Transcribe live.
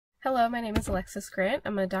Hello, my name is Alexis Grant.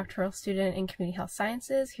 I'm a doctoral student in community health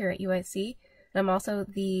sciences here at UIC, and I'm also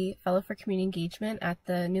the Fellow for Community Engagement at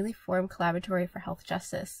the newly formed Collaboratory for Health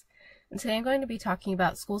Justice. And today I'm going to be talking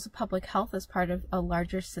about schools of public health as part of a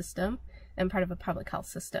larger system and part of a public health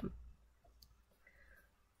system.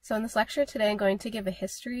 So in this lecture today, I'm going to give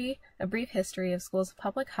a brief history of schools of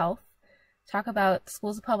public health, talk about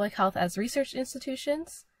schools of public health as research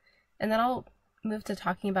institutions, and then I'll move to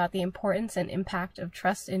talking about the importance and impact of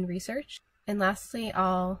trust in research. And lastly,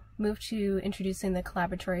 I'll move to introducing the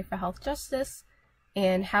Collaboratory for Health Justice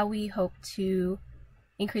and how we hope to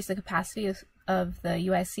increase the capacity of the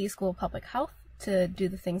UIC School of Public Health to do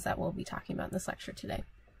the things that we'll be talking about in this lecture today.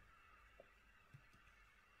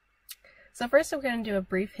 So first, we're going to do a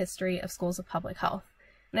brief history of schools of public health.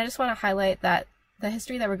 And I just want to highlight that the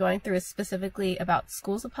history that we're going through is specifically about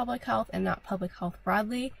schools of public health and not public health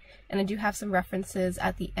broadly. And I do have some references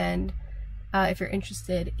at the end if you're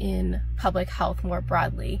interested in public health more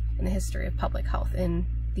broadly in the history of public health in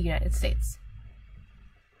the United States.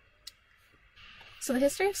 So the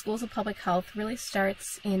history of schools of public health really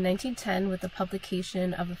starts in 1910 with the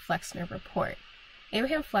publication of the Flexner Report.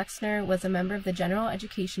 Abraham Flexner was a member of the General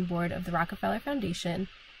Education Board of the Rockefeller Foundation,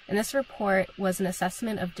 and this report was an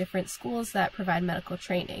assessment of different schools that provide medical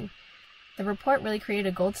training. The report really created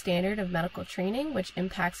a gold standard of medical training, which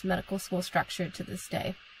impacts medical school structure to this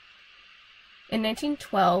day. In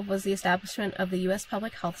 1912 was the establishment of the U.S.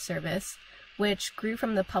 Public Health Service, which grew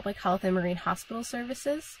from the Public Health and Marine Hospital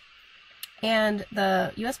Services. And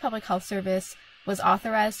the U.S. Public Health Service was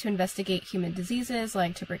authorized to investigate human diseases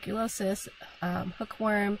like tuberculosis,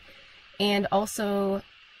 hookworm, and also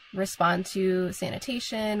respond to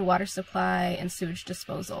sanitation, water supply, and sewage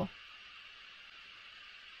disposal.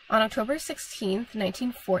 On October 16,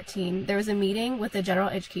 1914, there was a meeting with the General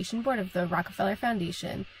Education Board of the Rockefeller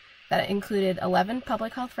Foundation that included 11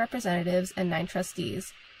 public health representatives and 9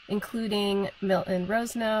 trustees, including Milton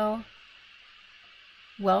Rosenau,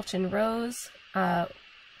 Welch and Rose,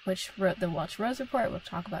 which wrote the Welch-Rose report we'll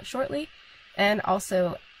talk about shortly, and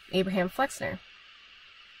also Abraham Flexner.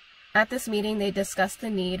 At this meeting, they discussed the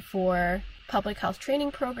need for public health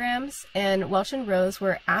training programs, and Welch and Rose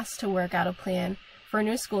were asked to work out a plan for a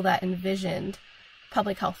new school that envisioned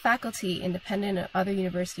public health faculty independent of other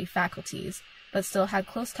university faculties, but still had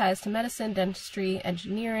close ties to medicine, dentistry,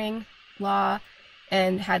 engineering, law,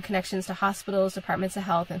 and had connections to hospitals, departments of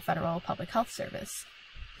health, and federal public health service.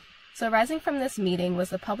 So arising from this meeting was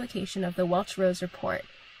the publication of the Welch-Rose report.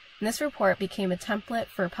 And this report became a template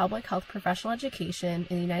for public health professional education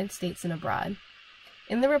in the United States and abroad.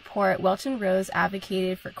 In the report, Welch and Rose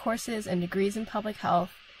advocated for courses and degrees in public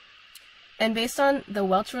health. And based on the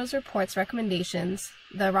Welch-Rose report's recommendations,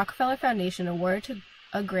 the Rockefeller Foundation awarded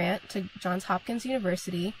a grant to Johns Hopkins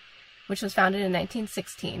University, which was founded in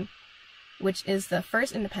 1916, which is the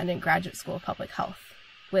first independent graduate school of public health,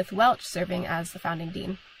 with Welch serving as the founding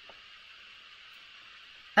dean.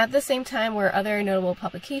 At the same time were other notable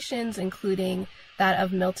publications, including that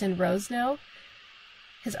of Milton Rosenau.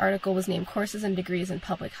 His article was named Courses and Degrees in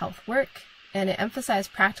Public Health Work, and it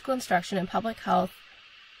emphasized practical instruction in public health.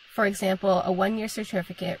 For example, a 1-year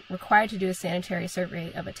certificate required to do a sanitary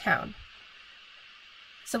survey of a town.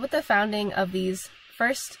 So with the founding of these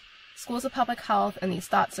first schools of public health and these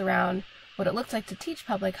thoughts around what it looked like to teach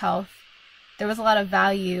public health, there was a lot of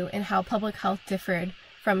value in how public health differed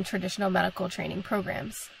from traditional medical training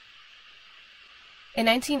programs. In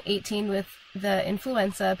 1918, with the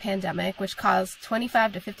influenza pandemic, which caused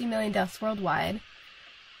 25 to 50 million deaths worldwide,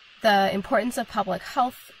 the importance of public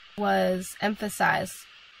health was emphasized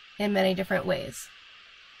in many different ways.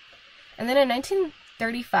 And then in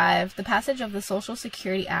 1935, the passage of the Social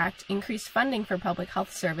Security Act increased funding for public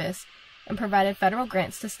health service and provided federal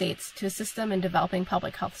grants to states to assist them in developing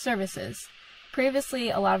public health services. Previously,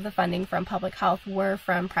 a lot of the funding from public health were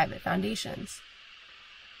from private foundations.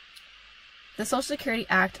 The Social Security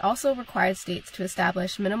Act also required states to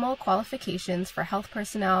establish minimal qualifications for health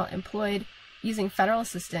personnel employed using federal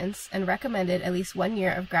assistance and recommended at least 1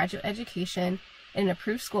 year of graduate education in an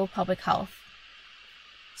approved school of public health.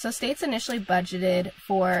 So states initially budgeted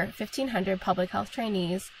for 1,500 public health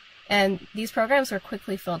trainees, and these programs were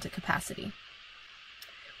quickly filled to capacity.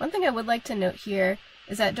 One thing I would like to note here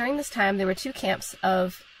is that during this time there were 2 camps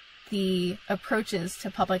of the approaches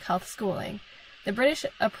to public health schooling. The British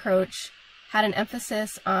approach had an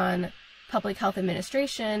emphasis on public health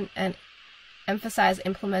administration and emphasized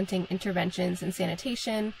implementing interventions in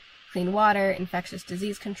sanitation, clean water, infectious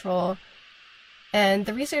disease control, and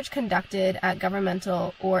the research conducted at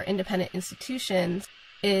governmental or independent institutions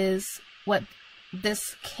is what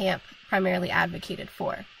this camp primarily advocated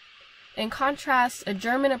for. In contrast, a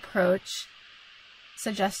German approach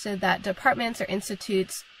suggested that departments or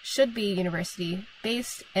institutes should be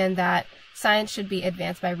university-based and that science should be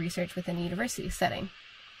advanced by research within a university setting.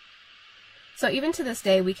 So even to this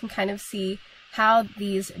day, we can kind of see how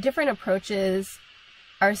these different approaches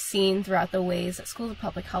are seen throughout the ways that schools of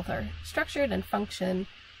public health are structured and function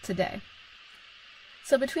today.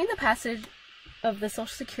 So between the passage of the Social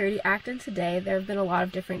Security Act and today, there have been a lot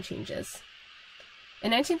of different changes. In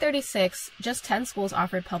 1936, just 10 schools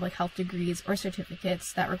offered public health degrees or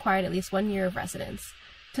certificates that required at least 1 year of residence.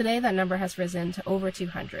 Today, that number has risen to over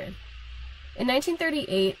 200. In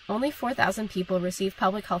 1938, only 4,000 people received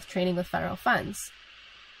public health training with federal funds,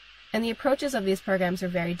 and the approaches of these programs are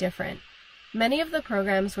very different. Many of the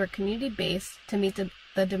programs were community-based to meet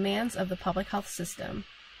the demands of the public health system,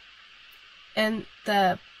 and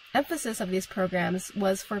the emphasis of these programs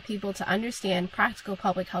was for people to understand practical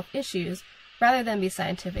public health issues rather than be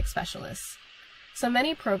scientific specialists. So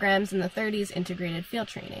many programs in the 30s integrated field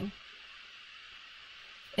training.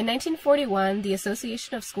 In 1941, the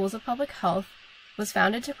Association of Schools of Public Health was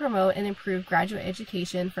founded to promote and improve graduate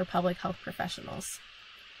education for public health professionals.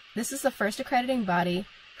 This is the first accrediting body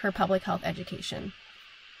for public health education.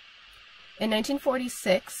 In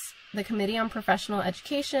 1946, the Committee on Professional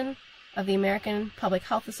Education of the American Public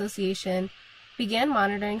Health Association began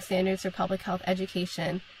monitoring standards for public health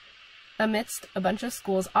education amidst a bunch of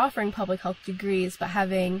schools offering public health degrees but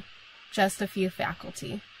having just a few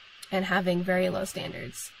faculty and having very low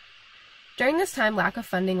standards. During this time, lack of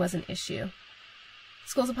funding was an issue.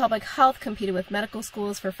 Schools of public health competed with medical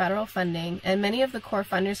schools for federal funding, and many of the core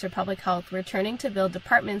funders for public health were turning to build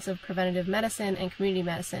departments of preventative medicine and community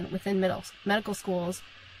medicine within medical schools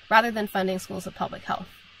rather than funding schools of public health.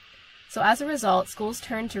 So as a result, schools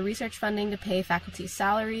turned to research funding to pay faculty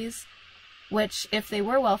salaries, which, if they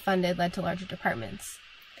were well funded, led to larger departments.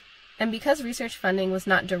 And because research funding was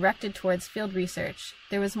not directed towards field research,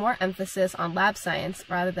 there was more emphasis on lab science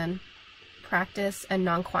rather than practice and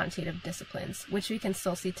non-quantitative disciplines, which we can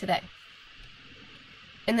still see today.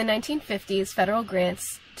 In the 1950s, federal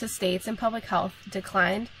grants to states in public health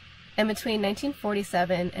declined, and between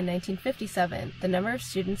 1947 and 1957, the number of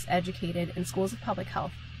students educated in schools of public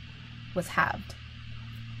health was halved.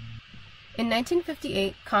 In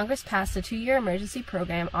 1958, Congress passed a 2-year emergency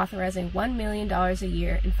program authorizing $1 million a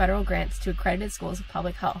year in federal grants to accredited schools of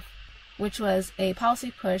public health, which was a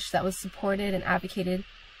policy push that was supported and advocated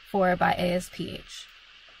for by ASPH.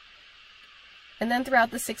 And then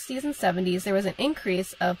throughout the 60s and 70s, there was an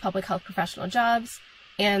increase of public health professional jobs,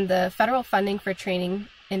 and the federal funding for training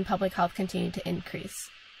in public health continued to increase.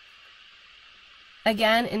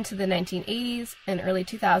 Again, into the 1980s and early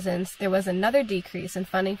 2000s, there was another decrease in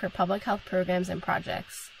funding for public health programs and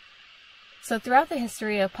projects. So throughout the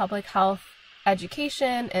history of public health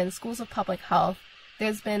education and schools of public health,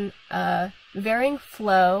 there's been a varying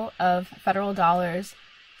flow of federal dollars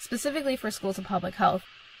specifically for schools of public health,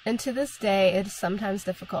 and to this day it is sometimes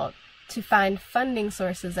difficult to find funding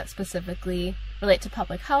sources that specifically relate to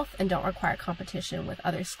public health and don't require competition with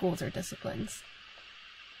other schools or disciplines.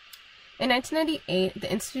 In 1998,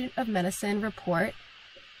 the Institute of Medicine report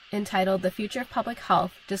entitled The Future of Public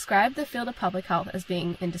Health described the field of public health as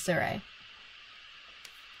being in disarray.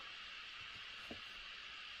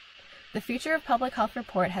 The Future of Public Health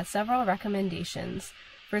report has several recommendations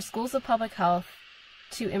for schools of public health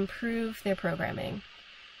to improve their programming.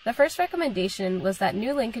 The first recommendation was that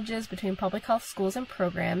new linkages between public health schools and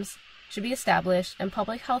programs should be established, and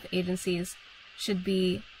public health agencies should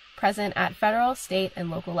be present at federal, state,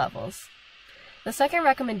 and local levels. The second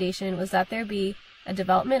recommendation was that there be a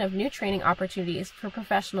development of new training opportunities for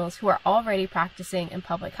professionals who are already practicing in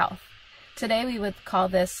public health. Today we would call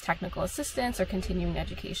this technical assistance or continuing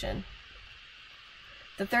education.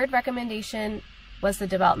 The third recommendation was the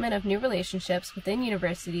development of new relationships within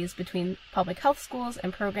universities between public health schools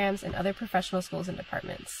and programs and other professional schools and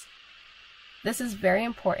departments. This is very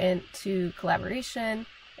important to collaboration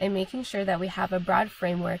and making sure that we have a broad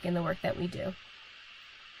framework in the work that we do.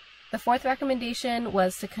 The fourth recommendation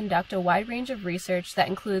was to conduct a wide range of research that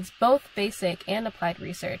includes both basic and applied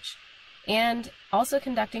research, and also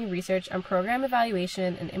conducting research on program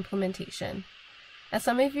evaluation and implementation. As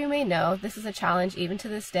some of you may know, this is a challenge even to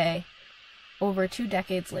this day, over 2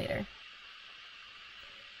 decades later.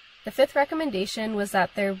 The fifth recommendation was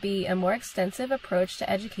that there be a more extensive approach to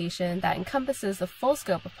education that encompasses the full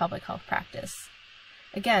scope of public health practice.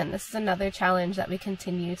 Again, this is another challenge that we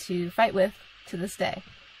continue to fight with to this day.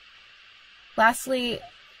 Lastly,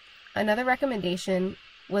 another recommendation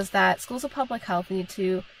was that schools of public health need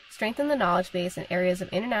to strengthen the knowledge base in areas of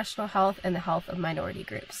international health and the health of minority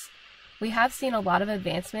groups. We have seen a lot of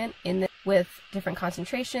advancement with different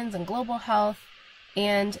concentrations in global health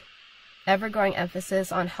and ever-growing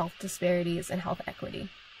emphasis on health disparities and health equity.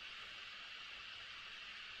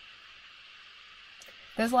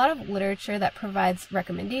 There's a lot of literature that provides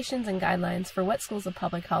recommendations and guidelines for what schools of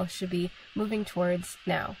public health should be moving towards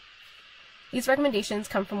now. These recommendations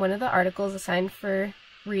come from one of the articles assigned for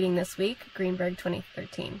reading this week, Greenberg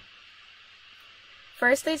 2013.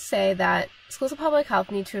 First, they say that schools of public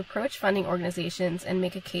health need to approach funding organizations and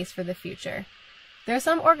make a case for the future. There are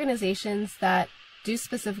some organizations that do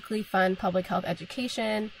specifically fund public health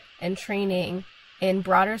education and training in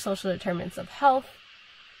broader social determinants of health,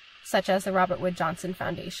 such as the Robert Wood Johnson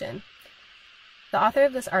Foundation. The author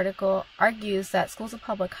of this article argues that schools of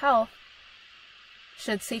public health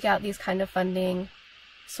should seek out these kind of funding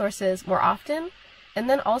sources more often, and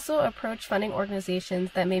then also approach funding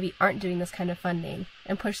organizations that maybe aren't doing this kind of funding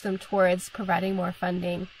and push them towards providing more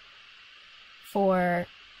funding for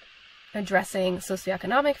addressing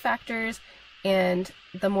socioeconomic factors and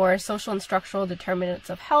the more social and structural determinants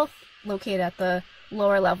of health located at the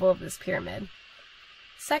lower level of this pyramid.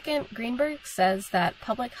 Second, Greenberg says that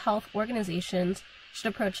public health organizations should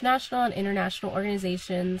approach national and international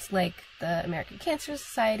organizations like the American Cancer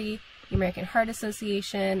Society, the American Heart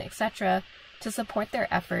Association, etc., to support their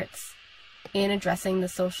efforts in addressing the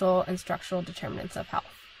social and structural determinants of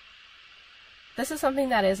health. This is something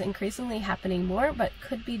that is increasingly happening more, but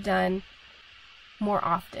could be done more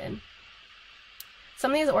often.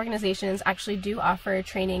 Some of these organizations actually do offer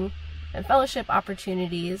training and fellowship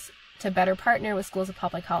opportunities to better partner with schools of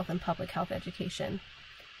public health and public health education.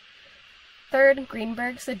 Third,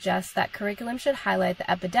 Greenberg suggests that curriculum should highlight the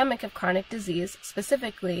epidemic of chronic disease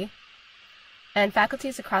specifically, and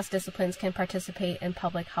faculties across disciplines can participate in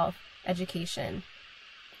public health education.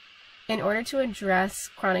 In order to address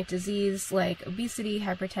chronic disease like obesity,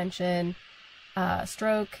 hypertension,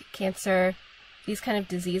 stroke, cancer, these kind of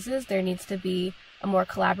diseases, there needs to be a more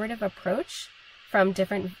collaborative approach from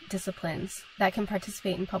different disciplines that can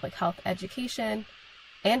participate in public health education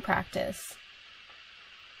and practice.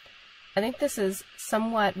 I think this is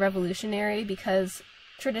somewhat revolutionary because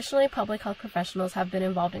traditionally public health professionals have been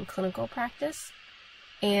involved in clinical practice,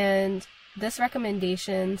 and this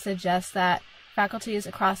recommendation suggests that faculties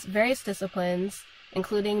across various disciplines,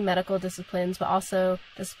 including medical disciplines, but also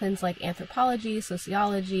disciplines like anthropology,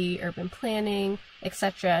 sociology, urban planning,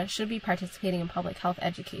 etc., should be participating in public health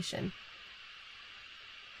education.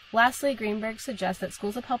 Lastly, Greenberg suggests that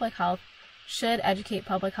schools of public health should educate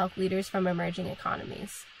public health leaders from emerging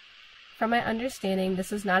economies. From my understanding,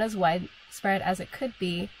 this is not as widespread as it could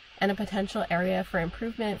be and a potential area for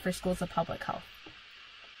improvement for schools of public health.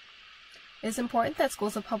 It is important that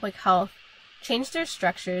schools of public health change their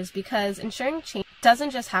structures because ensuring change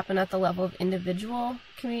doesn't just happen at the level of individual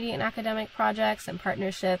community and academic projects and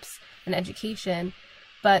partnerships and education,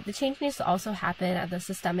 but the change needs to also happen at the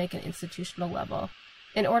systemic and institutional level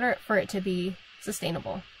in order for it to be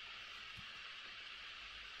sustainable.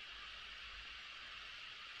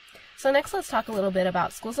 So next, let's talk a little bit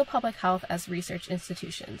about schools of public health as research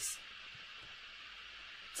institutions.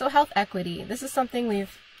 So health equity, this is something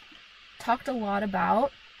we've talked a lot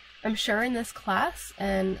about, I'm sure, in this class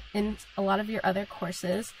and in a lot of your other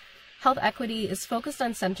courses. Health equity is focused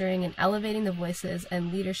on centering and elevating the voices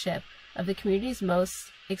and leadership of the communities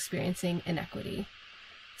most experiencing inequity.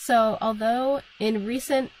 So although in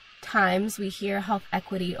recent times we hear health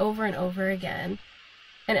equity over and over again,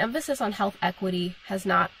 an emphasis on health equity has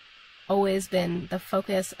not always been the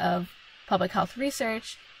focus of public health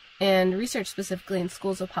research and research specifically in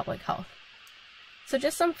schools of public health. So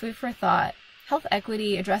just some food for thought. Health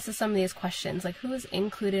equity addresses some of these questions, like who is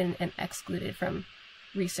included and excluded from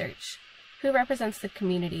research? Who represents the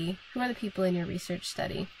community? Who are the people in your research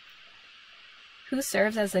study? Who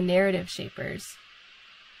serves as the narrative shapers?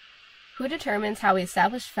 Who determines how we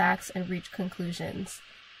establish facts and reach conclusions?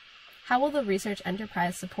 How will the research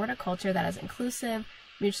enterprise support a culture that is inclusive,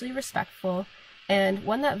 mutually respectful, and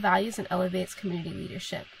one that values and elevates community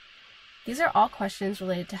leadership? These are all questions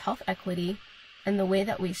related to health equity and the way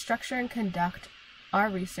that we structure and conduct our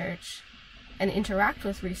research and interact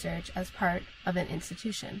with research as part of an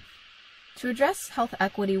institution. To address health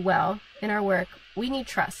equity well in our work, we need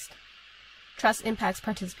trust. Trust impacts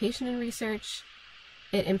participation in research,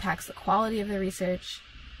 it impacts the quality of the research,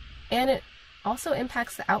 and it also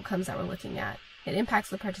impacts the outcomes that we're looking at. It impacts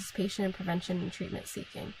the participation in prevention and treatment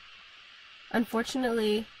seeking.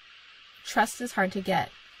 Unfortunately, trust is hard to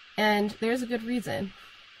get, and there's a good reason.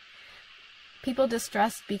 People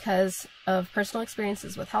distrust because of personal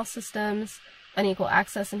experiences with health systems, unequal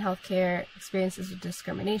access in healthcare, experiences with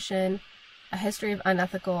discrimination, a history of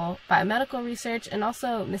unethical biomedical research, and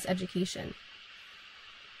also miseducation.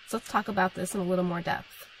 So let's talk about this in a little more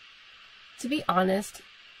depth. To be honest,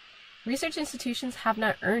 research institutions have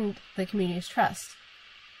not earned the community's trust.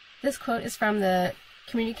 This quote is from the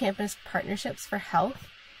Community Campus Partnerships for Health.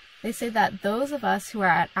 They say that those of us who are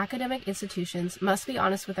at academic institutions must be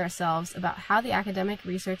honest with ourselves about how the academic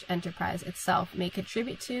research enterprise itself may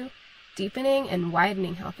contribute to deepening and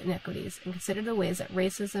widening health inequities, and consider the ways that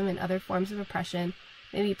racism and other forms of oppression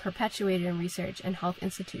may be perpetuated in research and health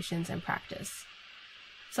institutions and practice.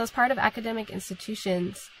 So as part of academic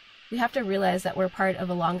institutions, we have to realize that we're part of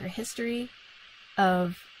a longer history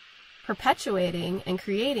of perpetuating and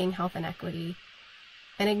creating health inequity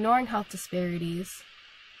and ignoring health disparities,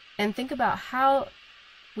 and think about how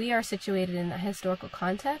we are situated in that historical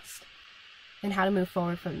context and how to move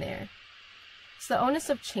forward from there. So the onus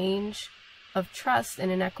of change, of trust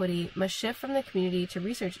and inequity must shift from the community to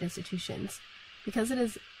research institutions, because it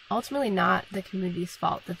is ultimately not the community's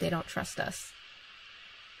fault that they don't trust us.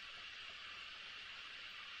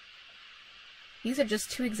 These are just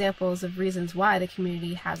two examples of reasons why the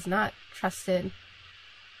community has not trusted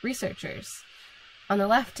researchers. On the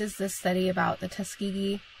left is this study about the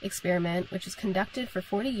Tuskegee experiment, which was conducted for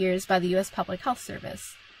 40 years by the U.S. Public Health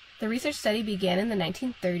Service. The research study began in the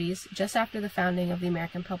 1930s, just after the founding of the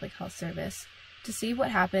American Public Health Service, to see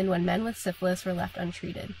what happened when men with syphilis were left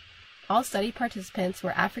untreated. All study participants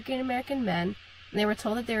were African American men, and they were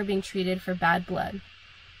told that they were being treated for bad blood.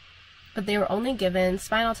 But they were only given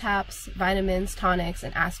spinal taps, vitamins, tonics,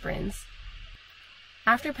 and aspirins.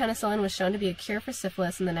 After penicillin was shown to be a cure for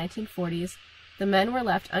syphilis in the 1940s, the men were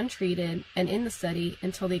left untreated and in the study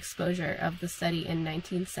until the exposure of the study in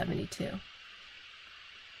 1972.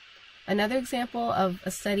 Another example of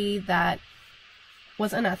a study that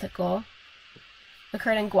was unethical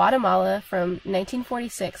occurred in Guatemala from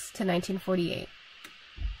 1946 to 1948.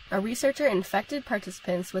 A researcher infected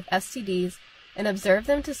participants with STDs and observed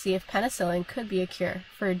them to see if penicillin could be a cure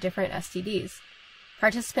for different STDs.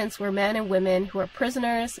 Participants were men and women who were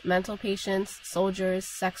prisoners, mental patients, soldiers,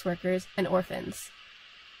 sex workers, and orphans,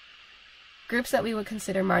 groups that we would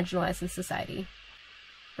consider marginalized in society.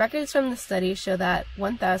 Records from the study show that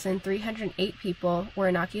 1,308 people were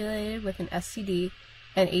inoculated with an STD,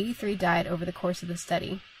 and 83 died over the course of the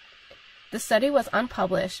study. The study was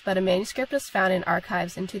unpublished, but a manuscript was found in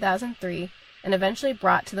archives in 2003 and eventually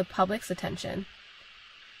brought to the public's attention.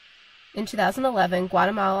 In 2011,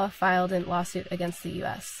 Guatemala filed a lawsuit against the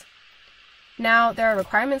U.S. Now, there are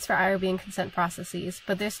requirements for IRB and consent processes,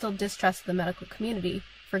 but there's still distrust of the medical community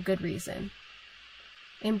for good reason.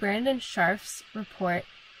 In Brandon Scharf's report,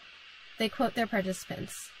 they quote their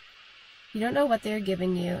participants. "You don't know what they are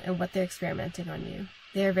giving you and what they're experimenting on you.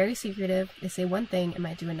 They are very secretive. They say one thing and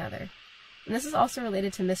might do another." And this is also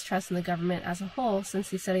related to mistrust in the government as a whole, since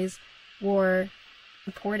these studies were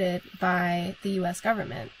reported by the U.S.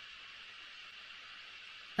 government.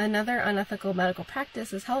 Another unethical medical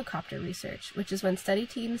practice is helicopter research, which is when study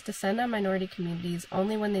teams descend on minority communities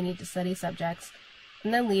only when they need to study subjects,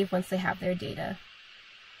 and then leave once they have their data.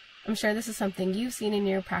 I'm sure this is something you've seen in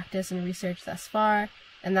your practice and research thus far,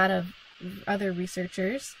 and that of other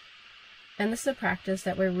researchers, and this is a practice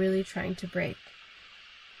that we're really trying to break.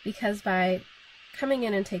 Because by coming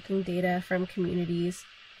in and taking data from communities,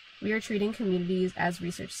 we are treating communities as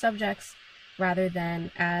research subjects rather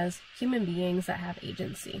than as human beings that have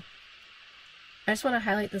agency. I just want to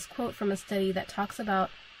highlight this quote from a study that talks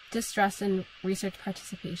about distrust in research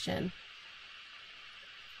participation.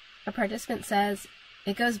 A participant says,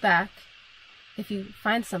 "It goes back. If you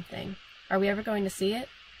find something, are we ever going to see it?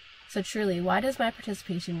 So truly, why does my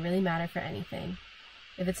participation really matter for anything?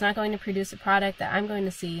 If it's not going to produce a product that I'm going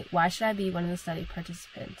to see, why should I be one of the study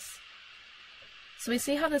participants?" So we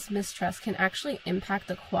see how this mistrust can actually impact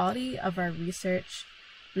the quality of our research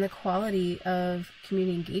and the quality of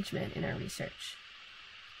community engagement in our research.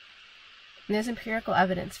 And there's empirical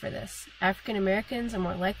evidence for this. African Americans are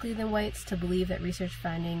more likely than whites to believe that research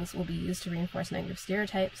findings will be used to reinforce negative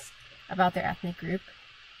stereotypes about their ethnic group,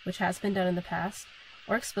 which has been done in the past,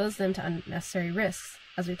 or expose them to unnecessary risks,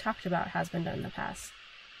 as we talked about has been done in the past.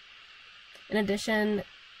 In addition,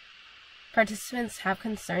 participants have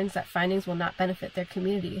concerns that findings will not benefit their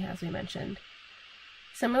community, as we mentioned.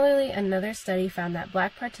 Similarly, another study found that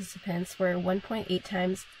Black participants were 1.8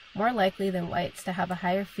 times more likely than whites to have a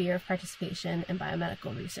higher fear of participation in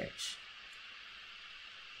biomedical research.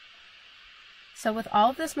 So with all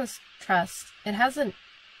of this mistrust, it has a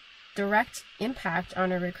direct impact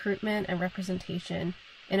on our recruitment and representation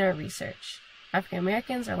in our research. African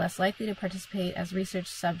Americans are less likely to participate as research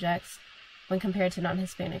subjects, when compared to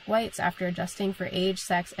non-Hispanic whites after adjusting for age,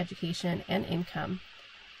 sex, education, and income.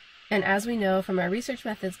 And as we know from our research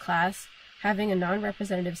methods class, having a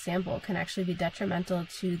non-representative sample can actually be detrimental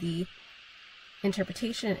to the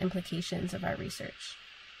interpretation and implications of our research.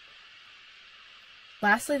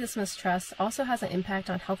 Lastly, this mistrust also has an impact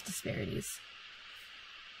on health disparities.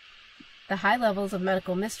 The high levels of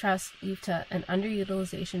medical mistrust lead to an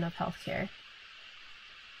underutilization of healthcare.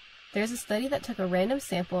 There's a study that took a random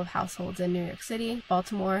sample of households in New York City,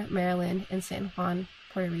 Baltimore, Maryland, and San Juan,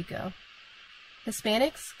 Puerto Rico.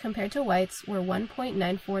 Hispanics, compared to whites, were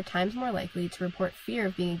 1.94 times more likely to report fear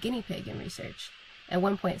of being a guinea pig in research, and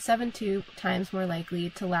 1.72 times more likely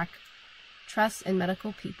to lack trust in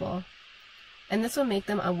medical people, and this will make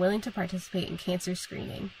them unwilling to participate in cancer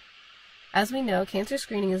screening. As we know, cancer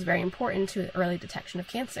screening is very important to the early detection of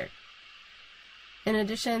cancer. In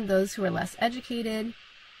addition, those who are less educated,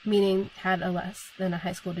 meaning had a less than a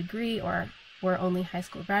high school degree or were only high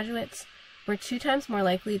school graduates, were 2 times more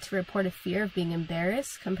likely to report a fear of being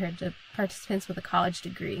embarrassed compared to participants with a college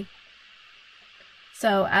degree.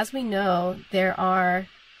 So, as we know, there are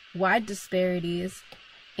wide disparities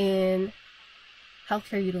in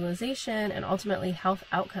healthcare utilization and ultimately health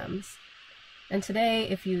outcomes. And today,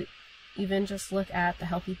 if you even just look at the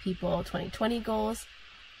Healthy People 2020 goals,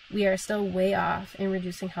 we are still way off in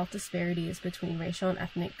reducing health disparities between racial and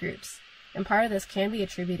ethnic groups, and part of this can be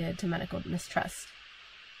attributed to medical mistrust.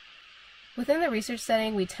 Within the research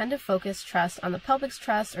setting, we tend to focus trust on the public's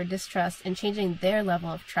trust or distrust and changing their level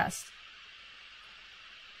of trust.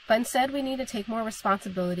 But instead, we need to take more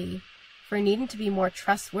responsibility for needing to be more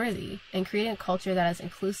trustworthy and creating a culture that is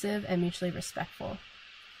inclusive and mutually respectful.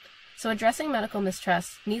 So addressing medical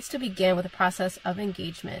mistrust needs to begin with a process of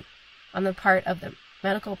engagement on the part of the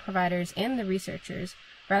medical providers and the researchers,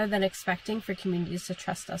 rather than expecting for communities to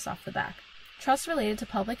trust us off the bat. Trust related to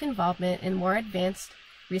public involvement in more advanced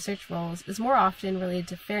research roles is more often related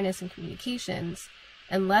to fairness in communications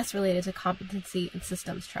and less related to competency and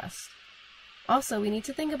systems trust. Also, we need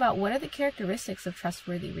to think about what are the characteristics of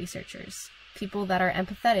trustworthy researchers. People that are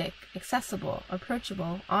empathetic, accessible,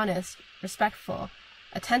 approachable, honest, respectful,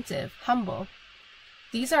 attentive, humble.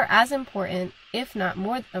 These are as important, if not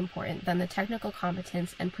more important, than the technical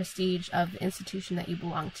competence and prestige of the institution that you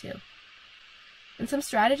belong to. And some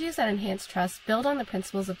strategies that enhance trust build on the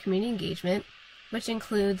principles of community engagement, which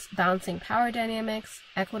includes balancing power dynamics,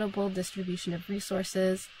 equitable distribution of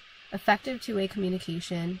resources, effective two-way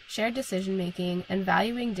communication, shared decision-making, and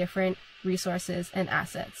valuing different resources and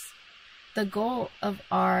assets. The goal of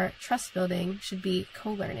our trust building should be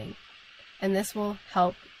co-learning, and this will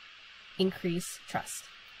help increase trust.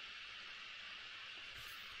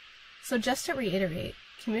 So just to reiterate,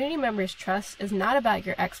 community members' trust is not about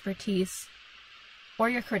your expertise or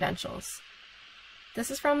your credentials.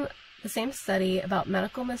 This is from the same study about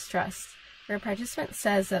medical mistrust, where a participant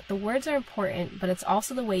says that the words are important, but it's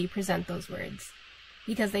also the way you present those words.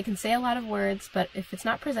 Because they can say a lot of words, but if it's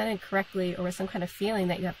not presented correctly or with some kind of feeling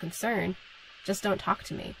that you have concern, just don't talk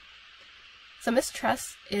to me. So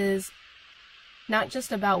mistrust is not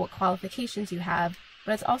just about what qualifications you have,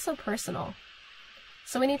 but it's also personal.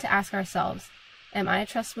 So we need to ask ourselves, am I a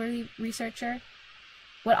trustworthy researcher?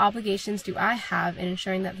 What obligations do I have in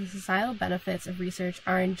ensuring that the societal benefits of research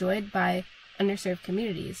are enjoyed by underserved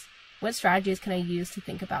communities? What strategies can I use to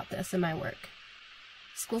think about this in my work?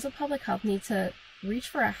 Schools of public health need to reach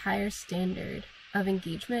for a higher standard of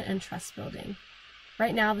engagement and trust building.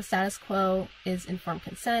 Right now, the status quo is informed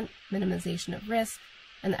consent, minimization of risk,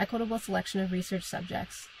 and the equitable selection of research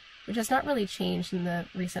subjects, which has not really changed in the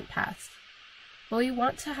recent past. But we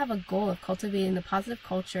want to have a goal of cultivating the positive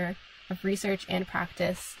culture of research and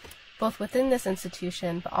practice, both within this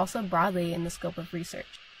institution, but also broadly in the scope of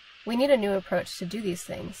research. We need a new approach to do these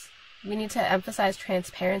things. We need to emphasize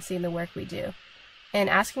transparency in the work we do, and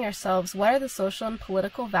asking ourselves, what are the social and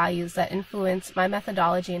political values that influence my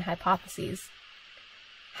methodology and hypotheses?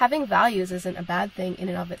 Having values isn't a bad thing in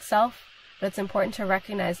and of itself, but it's important to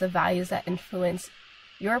recognize the values that influence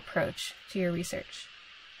your approach to your research.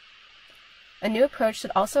 A new approach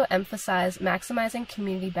should also emphasize maximizing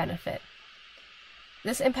community benefit.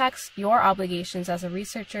 This impacts your obligations as a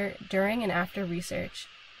researcher during and after research,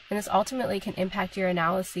 and this ultimately can impact your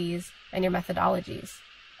analyses and your methodologies.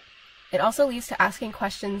 It also leads to asking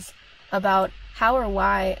questions about how or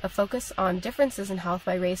why a focus on differences in health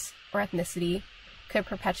by race or ethnicity could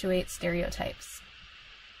perpetuate stereotypes.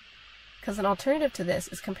 Because an alternative to this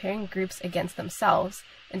is comparing groups against themselves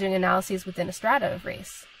and doing analyses within a strata of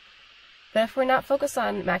race. But if we're not focused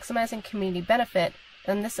on maximizing community benefit,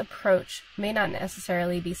 then this approach may not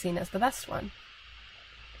necessarily be seen as the best one.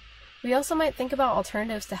 We also might think about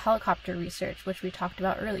alternatives to helicopter research, which we talked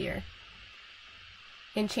about earlier.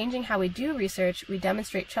 In changing how we do research, we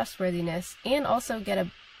demonstrate trustworthiness and also get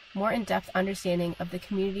a more in-depth understanding of the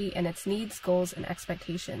community and its needs, goals, and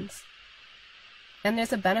expectations. And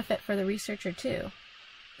there's a benefit for the researcher too.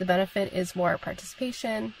 The benefit is more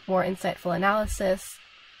participation, more insightful analysis,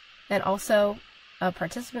 and also a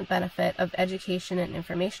participant benefit of education and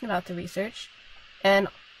information about the research, and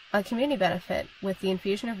a community benefit with the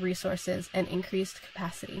infusion of resources and increased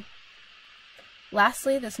capacity.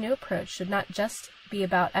 Lastly, this new approach should not just be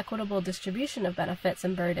about equitable distribution of benefits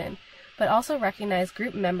and burden, but also recognize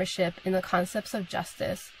group membership in the concepts of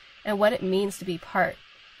justice and what it means to be part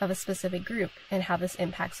of a specific group and how this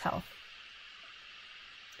impacts health.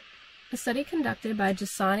 A study conducted by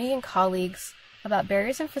Jasani and colleagues about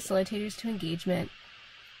barriers and facilitators to engagement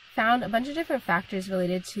found a bunch of different factors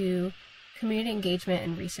related to community engagement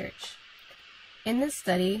and research. In this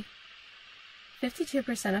study,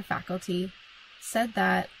 52% of faculty said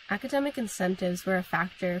that academic incentives were a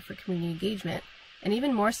factor for community engagement, and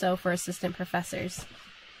even more so for assistant professors.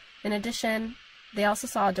 In addition, they also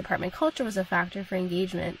saw department culture was a factor for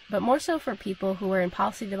engagement, but more so for people who were in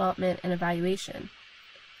policy development and evaluation.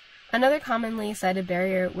 Another commonly cited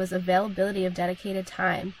barrier was availability of dedicated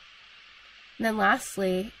time. And then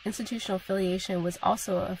lastly, institutional affiliation was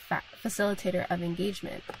also a facilitator of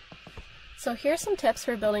engagement. So here are some tips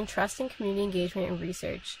for building trust in community engagement and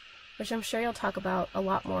research, which I'm sure you'll talk about a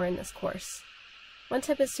lot more in this course. One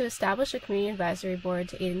tip is to establish a community advisory board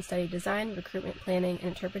to aid in study design, recruitment planning, and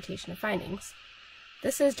interpretation of findings.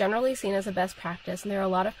 This is generally seen as a best practice, and there are a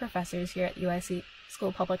lot of professors here at UIC School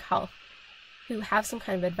of Public Health who have some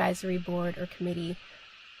kind of advisory board or committee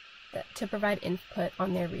to provide input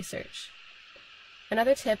on their research.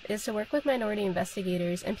 Another tip is to work with minority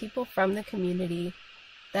investigators and people from the community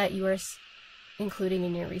that you are including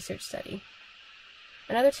in your research study.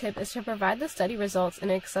 Another tip is to provide the study results in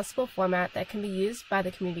an accessible format that can be used by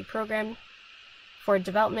the community program for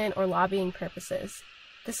development or lobbying purposes.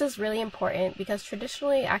 This is really important because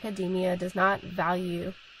traditionally academia does not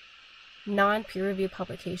value non-peer-reviewed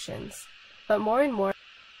publications, but more and more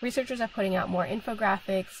researchers are putting out more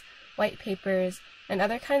infographics, white papers, and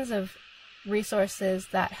other kinds of resources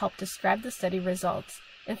that help describe the study results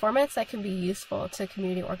in formats that can be useful to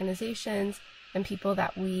community organizations and people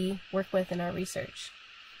that we work with in our research.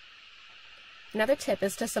 Another tip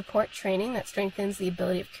is to support training that strengthens the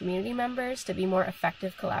ability of community members to be more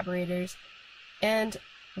effective collaborators and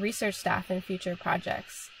research staff in future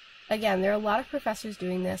projects. Again, there are a lot of professors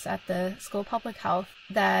doing this at the School of Public Health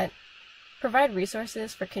that provide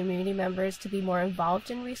resources for community members to be more involved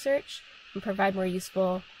in research and provide more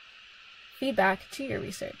useful feedback to your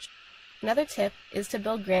research. Another tip is to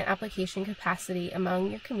build grant application capacity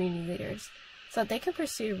among your community leaders so that they can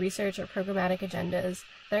pursue research or programmatic agendas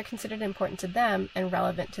that are considered important to them and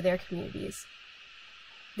relevant to their communities.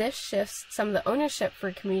 This shifts some of the ownership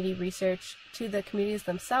for community research to the communities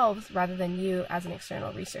themselves rather than you as an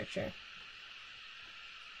external researcher.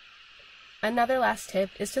 Another last tip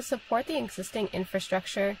is to support the existing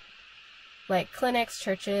infrastructure like clinics,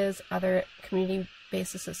 churches, other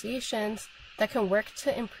community-based associations that can work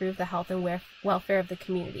to improve the health and welfare of the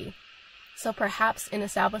community. So perhaps in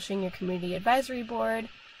establishing your community advisory board,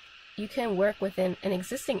 you can work within an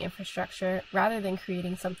existing infrastructure rather than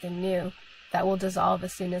creating something new that will dissolve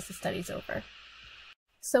as soon as the study's over.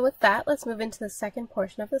 So with that, let's move into the second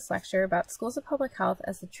portion of this lecture about schools of public health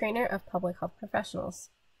as the trainer of public health professionals.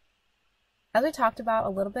 As we talked about a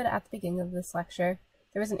little bit at the beginning of this lecture,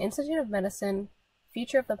 there was an Institute of Medicine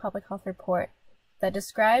Future of the Public Health report that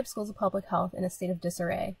described schools of public health in a state of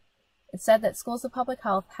disarray. It said that schools of public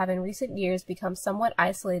health have in recent years become somewhat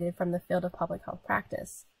isolated from the field of public health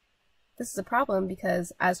practice. This is a problem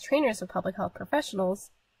because as trainers of public health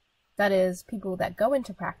professionals, that is, people that go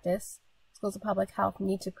into practice, schools of public health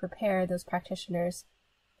need to prepare those practitioners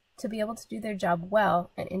to be able to do their job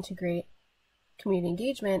well and integrate community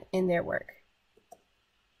engagement in their work.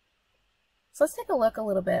 So let's take a look a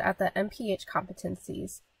little bit at the MPH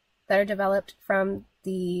competencies that are developed from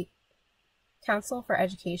the Council for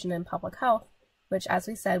Education and Public Health, which, as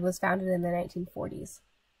we said, was founded in the 1940s.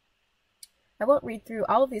 I won't read through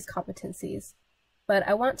all of these competencies, but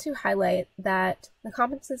I want to highlight that the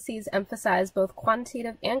competencies emphasize both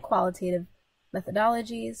quantitative and qualitative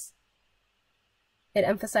methodologies. It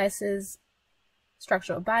emphasizes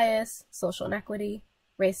structural bias, social inequity,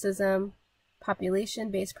 racism,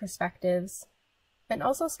 population-based perspectives, and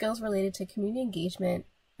also skills related to community engagement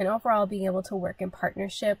and overall being able to work in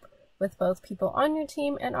partnership with both people on your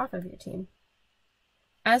team and off of your team.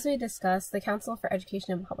 As we discussed, the Council for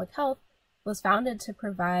Education and Public Health was founded to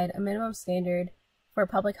provide a minimum standard for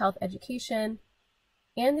public health education,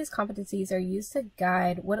 and these competencies are used to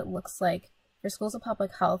guide what it looks like for schools of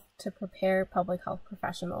public health to prepare public health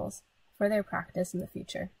professionals for their practice in the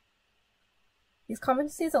future. These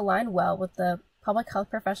competencies align well with the public health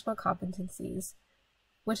professional competencies,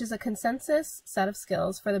 which is a consensus set of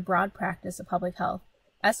skills for the broad practice of public health,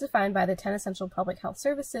 as defined by the 10 Essential Public Health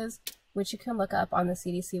Services, which you can look up on the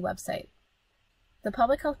CDC website. The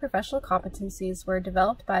public health professional competencies were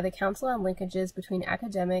developed by the Council on Linkages between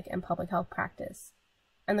Academic and Public Health Practice,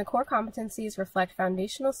 and the core competencies reflect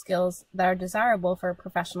foundational skills that are desirable for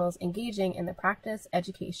professionals engaging in the practice,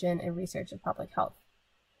 education, and research of public health.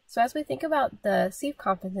 So as we think about the CEIF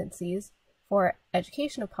competencies for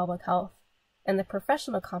education of public health and the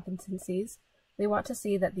professional competencies, we want to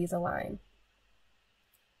see that these align.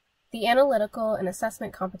 The analytical and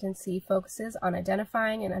assessment competency focuses on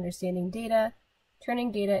identifying and understanding data,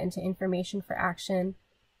 turning data into information for action,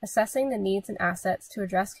 assessing the needs and assets to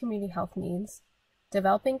address community health needs,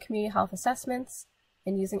 developing community health assessments,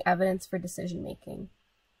 and using evidence for decision-making.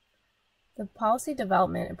 The policy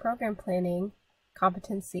development and program planning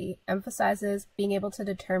competency emphasizes being able to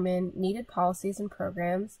determine needed policies and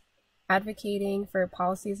programs, advocating for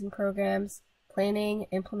policies and programs, planning,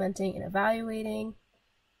 implementing, and evaluating,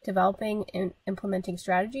 developing and implementing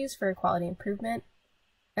strategies for quality improvement,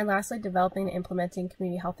 and lastly, developing and implementing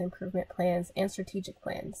community health improvement plans and strategic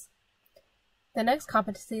plans. The next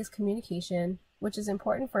competency is communication, which is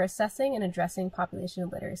important for assessing and addressing population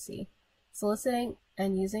literacy, soliciting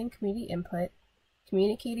and using community input,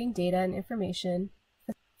 communicating data and information,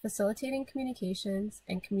 facilitating communications,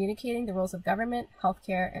 and communicating the roles of government,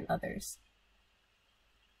 healthcare, and others.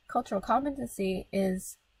 Cultural competency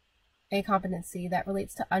is a competency that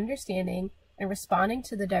relates to understanding and responding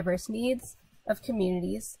to the diverse needs of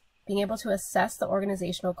communities, being able to assess the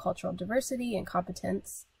organizational cultural diversity and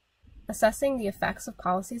competence, assessing the effects of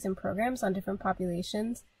policies and programs on different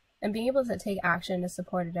populations, and being able to take action to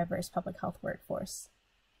support a diverse public health workforce.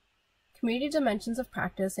 Community dimensions of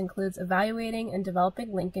practice includes evaluating and developing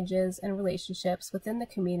linkages and relationships within the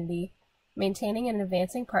community, maintaining and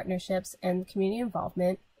advancing partnerships and community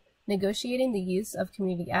involvement, negotiating the use of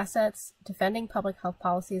community assets, defending public health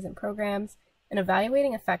policies and programs, and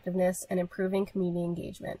evaluating effectiveness and improving community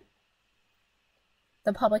engagement.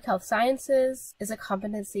 The public health sciences is a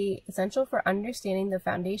competency essential for understanding the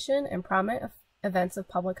foundation and prominent events of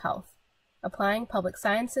public health, applying public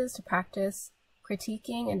sciences to practice,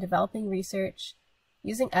 critiquing and developing research,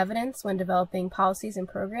 using evidence when developing policies and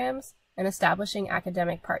programs, and establishing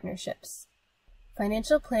academic partnerships.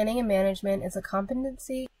 Financial planning and management is a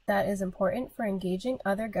competency that is important for engaging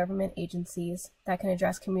other government agencies that can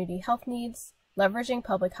address community health needs, leveraging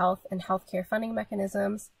public health and healthcare funding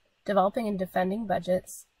mechanisms, developing and defending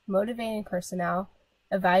budgets, motivating personnel,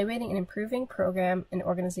 evaluating and improving program and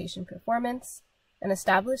organization performance, and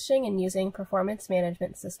establishing and using performance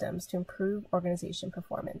management systems to improve organization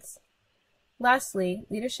performance. Lastly,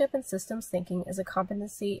 leadership and systems thinking is a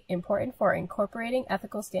competency important for incorporating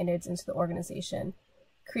ethical standards into the organization,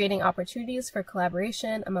 creating opportunities for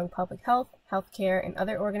collaboration among public health, healthcare, and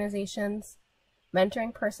other organizations,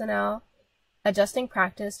 mentoring personnel, adjusting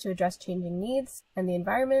practice to address changing needs and the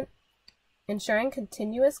environment, ensuring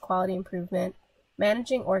continuous quality improvement,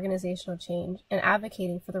 managing organizational change, and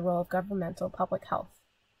advocating for the role of governmental public health.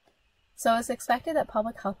 So it's expected that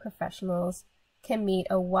public health professionals can meet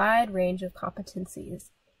a wide range of competencies,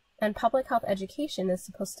 and public health education is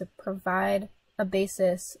supposed to provide a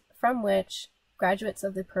basis from which graduates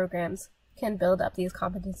of the programs can build up these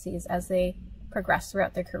competencies as they progress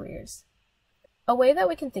throughout their careers. A way that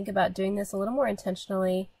we can think about doing this a little more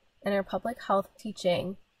intentionally in our public health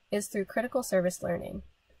teaching is through critical service learning.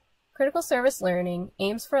 Critical service learning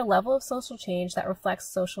aims for a level of social change that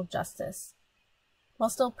reflects social justice. While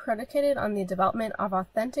still predicated on the development of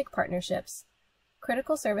authentic partnerships,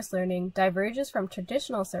 critical service learning diverges from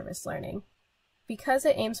traditional service learning. Because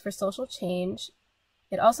it aims for social change,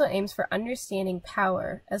 it also aims for understanding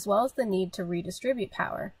power as well as the need to redistribute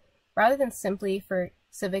power, rather than simply for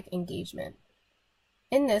civic engagement.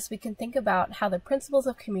 In this, we can think about how the principles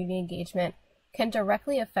of community engagement can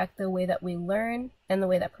directly affect the way that we learn and the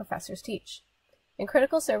way that professors teach. In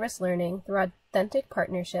critical service learning, through authentic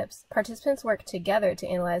partnerships, participants work together to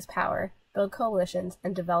analyze power, build coalitions,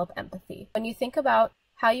 and develop empathy. When you think about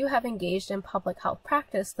how you have engaged in public health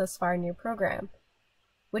practice thus far in your program,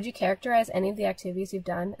 would you characterize any of the activities you've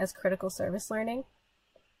done as critical service learning?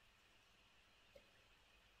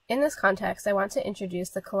 In this context, I want to introduce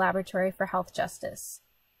the Collaboratory for Health Justice.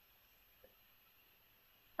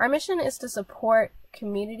 Our mission is to support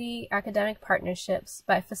community academic partnerships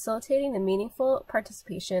by facilitating the meaningful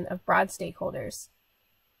participation of broad stakeholders,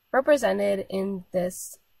 represented in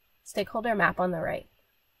this stakeholder map on the right.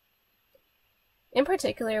 In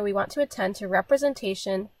particular, we want to attend to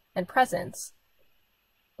representation and presence,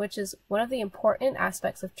 which is one of the important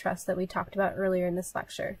aspects of trust that we talked about earlier in this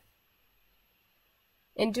lecture.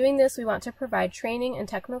 In doing this, we want to provide training and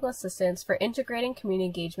technical assistance for integrating community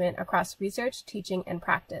engagement across research, teaching, and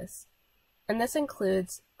practice. And this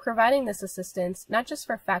includes providing this assistance not just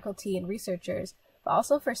for faculty and researchers, but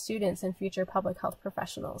also for students and future public health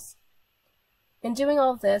professionals. In doing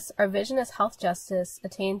all of this, our vision is health justice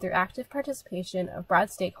attained through active participation of broad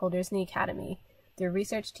stakeholders in the academy through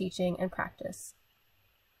research, teaching, and practice.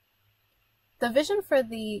 The vision for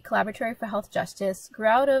the Collaboratory for Health Justice grew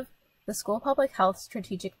out of the School Public Health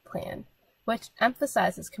Strategic Plan, which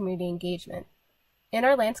emphasizes community engagement. In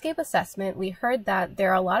our landscape assessment, we heard that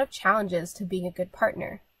there are a lot of challenges to being a good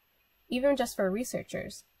partner, even just for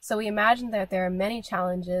researchers. So we imagined that there are many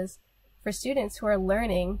challenges for students who are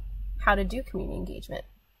learning how to do community engagement.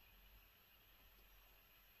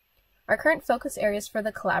 Our current focus areas for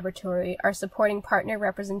the Collaboratory are supporting partner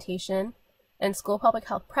representation and school public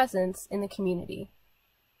health presence in the community.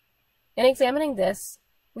 In examining this,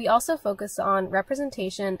 we also focus on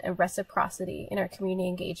representation and reciprocity in our community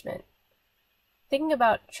engagement, thinking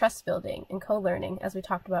about trust building and co-learning as we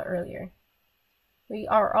talked about earlier. We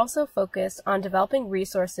are also focused on developing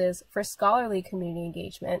resources for scholarly community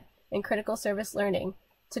engagement and critical service learning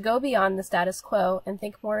to go beyond the status quo and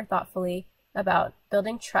think more thoughtfully about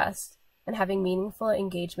building trust and having meaningful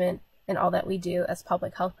engagement in all that we do as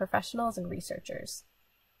public health professionals and researchers.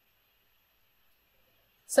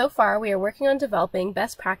 So far, we are working on developing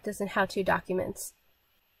best practice and how-to documents.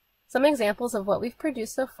 Some examples of what we've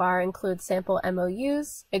produced so far include sample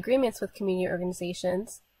MOUs, agreements with community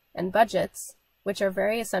organizations, and budgets, which are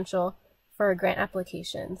very essential for grant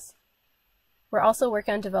applications. We're also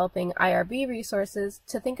working on developing IRB resources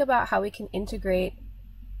to think about how we can integrate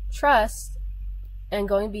trust and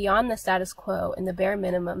going beyond the status quo in the bare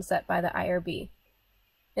minimum set by the IRB.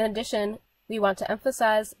 In addition, we want to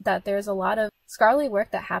emphasize that there's a lot of scholarly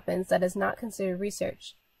work that happens that is not considered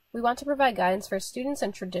research. We want to provide guidance for students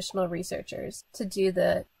and traditional researchers to do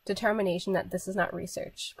the determination that this is not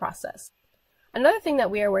research process. Another thing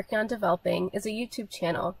that we are working on developing is a YouTube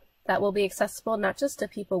channel that will be accessible not just to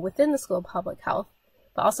people within the School of Public Health,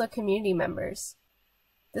 but also community members.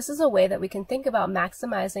 This is a way that we can think about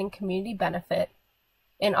maximizing community benefit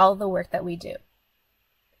in all of the work that we do.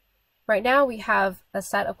 Right now, we have a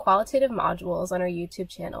set of qualitative modules on our YouTube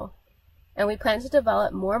channel, and we plan to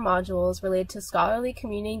develop more modules related to scholarly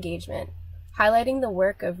community engagement, highlighting the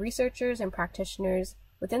work of researchers and practitioners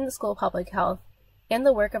within the School of Public Health and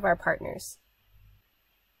the work of our partners.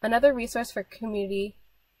 Another resource for community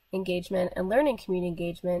engagement and learning community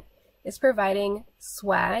engagement is providing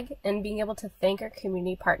swag and being able to thank our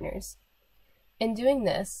community partners. In doing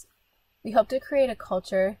this, we hope to create a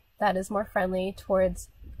culture that is more friendly towards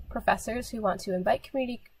professors who want to invite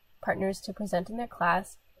community partners to present in their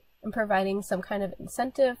class and providing some kind of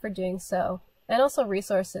incentive for doing so, and also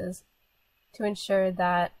resources to ensure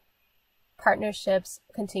that partnerships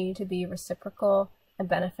continue to be reciprocal and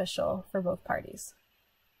beneficial for both parties.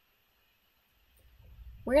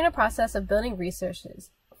 We're in a process of building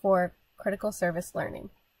resources for critical service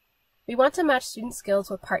learning. We want to match student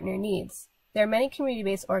skills with partner needs. There are many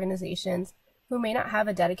community-based organizations who may not have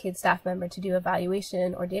a dedicated staff member to do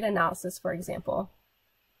evaluation or data analysis, for example.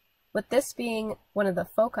 With this being one of the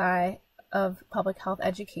foci of public health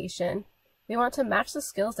education, we want to match the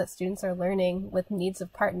skills that students are learning with needs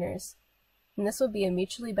of partners. And this will be a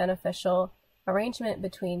mutually beneficial arrangement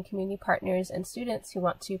between community partners and students who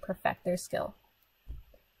want to perfect their skill.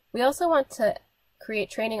 We also want to create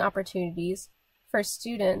training opportunities for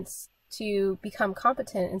students to become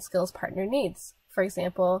competent in skills partner needs. For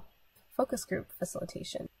example, focus group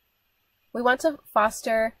facilitation. We want to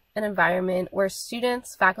foster an environment where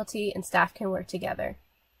students, faculty, and staff can work together.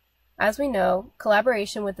 As we know,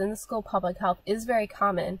 collaboration within the School of Public Health is very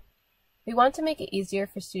common. We want to make it easier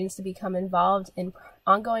for students to become involved in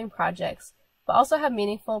ongoing projects, but also have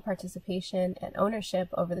meaningful participation and ownership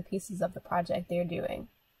over the pieces of the project they're doing.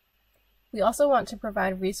 We also want to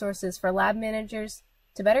provide resources for lab managers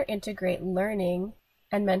to better integrate learning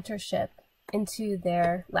and mentorship into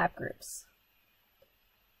their lab groups.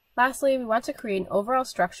 Lastly, we want to create an overall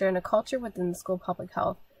structure and a culture within the School of Public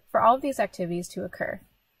Health for all of these activities to occur.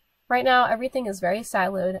 Right now, everything is very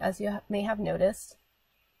siloed, as you may have noticed,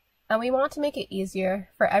 and we want to make it easier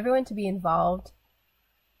for everyone to be involved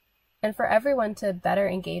and for everyone to better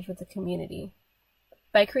engage with the community.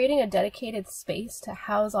 By creating a dedicated space to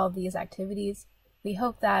house all these activities, we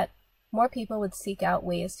hope that more people would seek out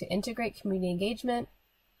ways to integrate community engagement,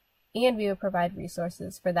 and we would provide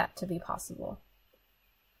resources for that to be possible.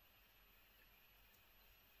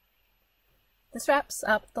 This wraps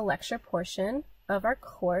up the lecture portion of our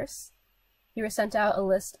course. You were sent out a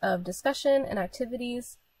list of discussion and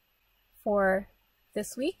activities for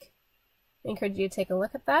this week. I encourage you to take a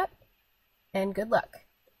look at that, and good luck.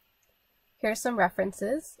 Here are some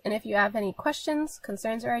references, and if you have any questions,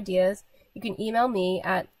 concerns, or ideas, you can email me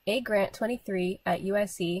at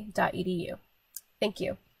agrant23@uic.edu. Thank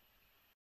you.